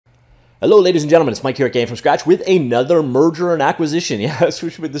Hello, ladies and gentlemen, it's Mike here at Game From Scratch with another merger and acquisition. Yeah, that's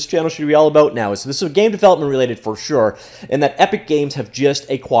what this channel should be all about now. So this is game development related for sure, and that Epic Games have just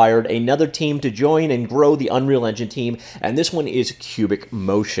acquired another team to join and grow the Unreal Engine team, and this one is Cubic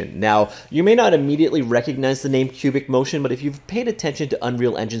Motion. Now, you may not immediately recognize the name Cubic Motion, but if you've paid attention to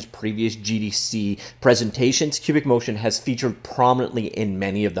Unreal Engine's previous GDC presentations, Cubic Motion has featured prominently in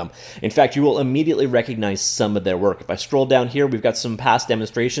many of them. In fact, you will immediately recognize some of their work. If I scroll down here, we've got some past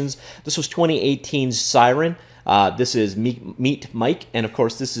demonstrations. This was 2018's Siren. This is Meet Mike, and of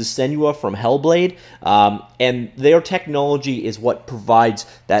course this is Senua from HellBlade, and their technology is what provides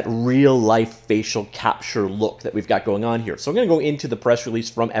that real-life facial capture look that we've got going on here. So I'm going to go into the press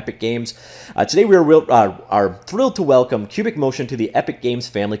release from Epic Games. Today we are thrilled to welcome Cubic Motion to the Epic Games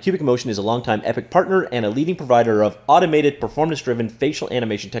family. Cubic Motion is a longtime Epic partner and a leading provider of automated, performance-driven facial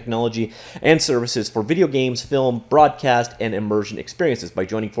animation technology and services for video games, film, broadcast, and immersion experiences. By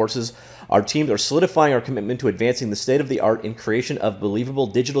joining forces, our teams are solidifying our commitment to advancing the state-of-the-art in creation of believable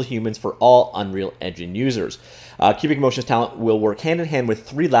digital humans for all Unreal Engine users. Cubic Motion's talent will work hand-in-hand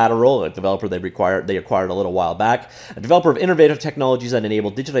with Lateral, a developer they acquired a little while back, a developer of innovative technologies that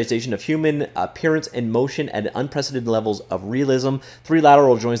enable digitization of human appearance and motion at unprecedented levels of realism.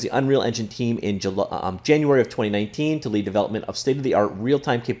 Lateral joins the Unreal Engine team in January of 2019 to lead development of state-of-the-art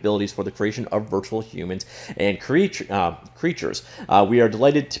real-time capabilities for the creation of virtual humans and creatures. We are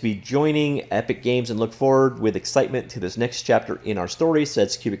delighted to be joining Epic Games and look forward with excitement to this next chapter in our story,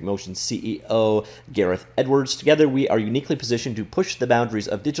 says Cubic Motion CEO Gareth Edwards. Together, we are uniquely positioned to push the boundaries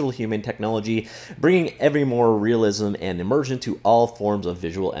of digital human technology, bringing ever more realism and immersion to all forms of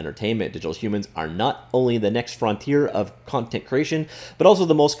visual entertainment. Digital humans are not only the next frontier of content creation, but also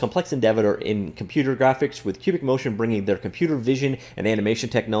the most complex endeavor in computer graphics, with Cubic Motion bringing their computer vision and animation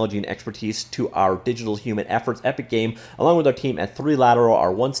technology and expertise to our digital human efforts. Epic Game, along with our team at Lateral,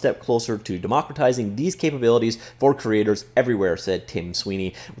 are one step closer to democratizing these capabilities for creators everywhere, said Tim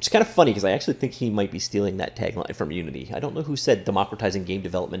Sweeney, which is kind of funny because I actually think he might be stealing that tagline from Unity. I don't know who said democratizing game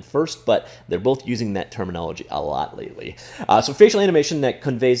development first, but they're both using that terminology a lot lately. So facial animation that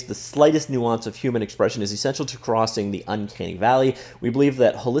conveys the slightest nuance of human expression is essential to crossing the uncanny valley. We believe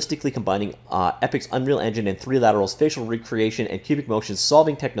that holistically combining Epic's Unreal Engine and Lateral's facial recreation and Cubic Motion's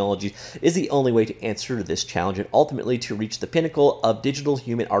solving technologies is the only way to answer this challenge and ultimately to reach the pinnacle of digital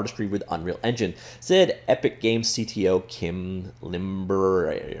human artistry with Unreal Engine, said Epic Games CTO Kim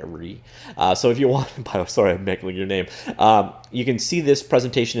Limbery. So if you want, sorry, I'm making your name. You can see this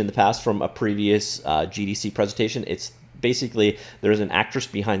presentation in the past from a previous GDC presentation. It's basically, there's an actress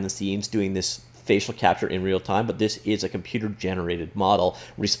behind the scenes doing this facial capture in real time, but this is a computer-generated model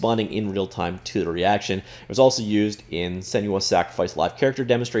responding in real time to the reaction. It was also used in Senua's Sacrifice live character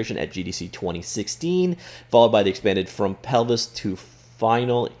demonstration at GDC 2016, followed by the expanded From Pelvis to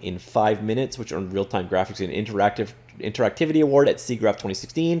Final in 5 minutes, which earned real-time graphics and Interactivity Award at SIGGRAPH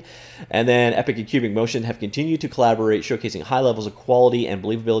 2016, and then Epic and Cubic Motion have continued to collaborate, showcasing high levels of quality and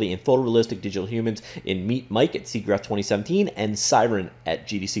believability in photorealistic digital humans in Meet Mike at SIGGRAPH 2017 and Siren at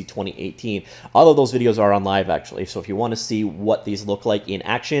GDC 2018. All of those videos are on live, actually, so if you want to see what these look like in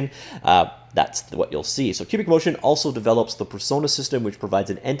action, that's what you'll see. So Cubic Motion also develops the Persona system, which provides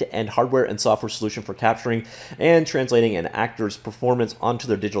an end-to-end hardware and software solution for capturing and translating an actor's performance onto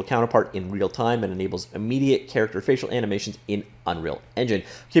their digital counterpart in real time and enables immediate character facial animations in Unreal Engine.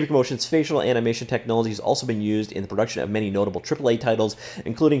 Cubic Motion's facial animation technology has also been used in the production of many notable AAA titles,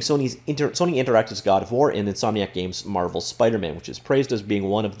 including Sony Interactive's God of War and Insomniac Games' Marvel's SpiderMan, which is praised as being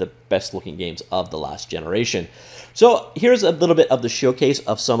one of the best-looking games of the last generation. So here's a little bit of the showcase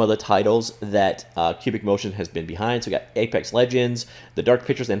of some of the titles that Cubic Motion has been behind. So we got Apex Legends, the Dark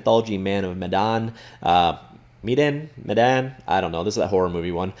Pictures anthology Man of Medan, Medan, I don't know, this is that horror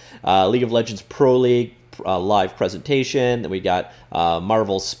movie one, League of Legends Pro League, live presentation. Then we got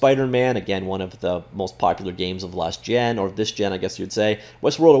Marvel's SpiderMan, again, one of the most popular games of last gen, or this gen, I guess you'd say.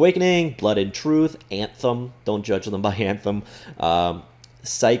 Westworld Awakening, Blood and Truth, Anthem, don't judge them by Anthem,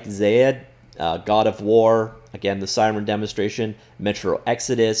 Psych Zed, God of War, again, the Siren demonstration, Metro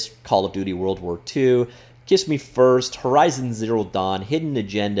Exodus, Call of Duty World War II, Kiss Me First, Horizon Zero Dawn, Hidden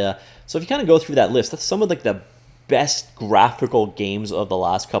Agenda. So if you kind of go through that list, that's some of like the best graphical games of the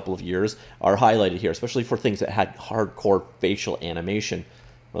last couple of years are highlighted here, especially for things that had hardcore facial animation.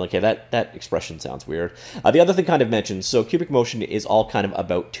 Well, okay, that expression sounds weird. The other thing kind of mentioned, so Cubic Motion is all kind of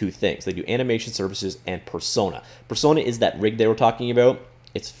about two things. They do animation services and Persona. Persona is that rig they were talking about.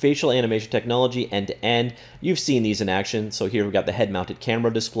 It's facial animation technology end-to-end. You've seen these in action. So here we've got the head-mounted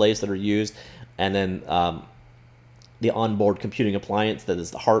camera displays that are used, and then the onboard computing appliance that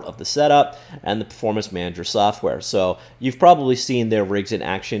is the heart of the setup, and the performance manager software. So you've probably seen their rigs in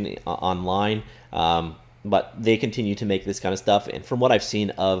action online. But they continue to make this kind of stuff. And from what I've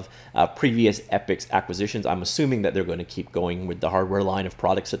seen of previous Epic's acquisitions, I'm assuming that they're going to keep going with the hardware line of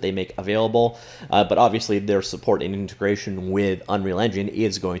products that they make available. But obviously, their support and integration with Unreal Engine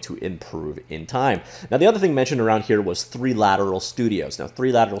is going to improve in time. Now, the other thing mentioned around here was 3 Lateral Studios. Now,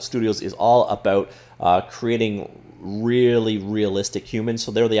 3 Lateral Studios is all about creating really realistic humans.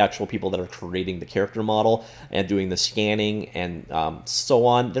 So they're the actual people that are creating the character model and doing the scanning and so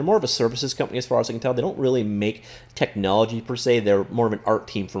on. They're more of a services company as far as I can tell. They don't really make technology per se. They're more of an art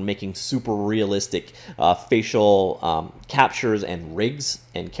team for making super realistic facial captures and rigs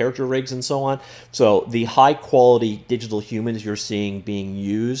and character rigs and so on. So the high quality digital humans you're seeing being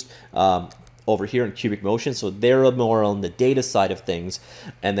used over here in Cubic Motion, so they're more on the data side of things.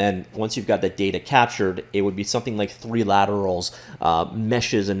 And then once you've got the data captured, it would be something like 3 Laterals,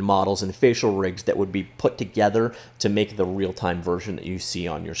 meshes and models and facial rigs that would be put together to make the real-time version that you see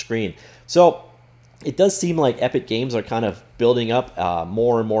on your screen. So it does seem like Epic Games are kind of building up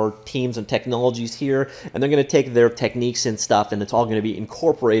more and more teams and technologies here, and they're going to take their techniques and stuff, and it's all going to be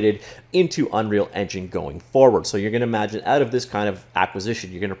incorporated into Unreal Engine going forward. So you're going to imagine out of this kind of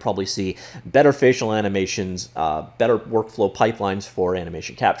acquisition, you're going to probably see better facial animations, better workflow pipelines for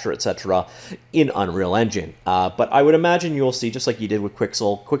animation capture, etc. in Unreal Engine. But I would imagine you'll see, just like you did with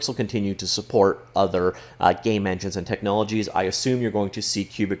Quixel, Quixel continue to support other game engines and technologies. I assume you're going to see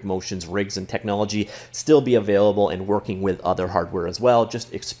Cubic Motion's rigs and technology still be available and working with other hardware as well.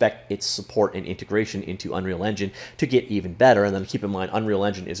 Just expect its support and integration into Unreal Engine to get even better. And then keep in mind, Unreal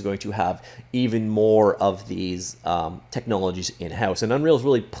Engine is going to have even more of these technologies in-house. And Unreal is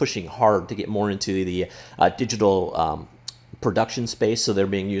really pushing hard to get more into the digital production space. So they're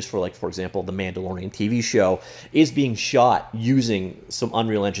being used for, like, for example, the Mandalorian TV show is being shot using some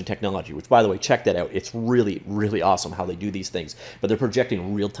Unreal Engine technology, which, by the way, check that out. It's really, really awesome how they do these things. But they're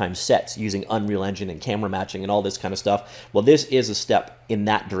projecting real-time sets using Unreal Engine and camera matching and all this kind of stuff. Well, this is a step in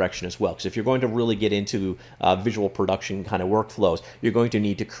that direction as well. Because if you're going to really get into visual production kind of workflows, you're going to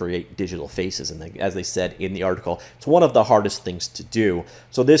need to create digital faces. And as they said in the article, it's one of the hardest things to do.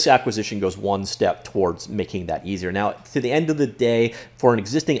 So this acquisition goes one step towards making that easier. Now, to the end of the day, for an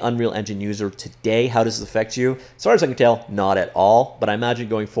existing Unreal Engine user today, how does this affect you? As far as I can tell, not at all. But I imagine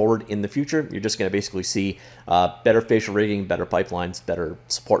going forward in the future, you're just going to basically see better facial rigging, better pipelines, better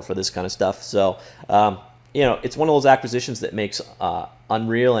support for this kind of stuff. So, you know, it's one of those acquisitions that makes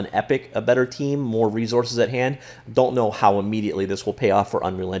Unreal and Epic a better team, more resources at hand. Don't know how immediately this will pay off for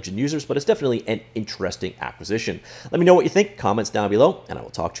Unreal Engine users, but it's definitely an interesting acquisition. Let me know what you think. Comments down below, and I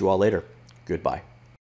will talk to you all later. Goodbye.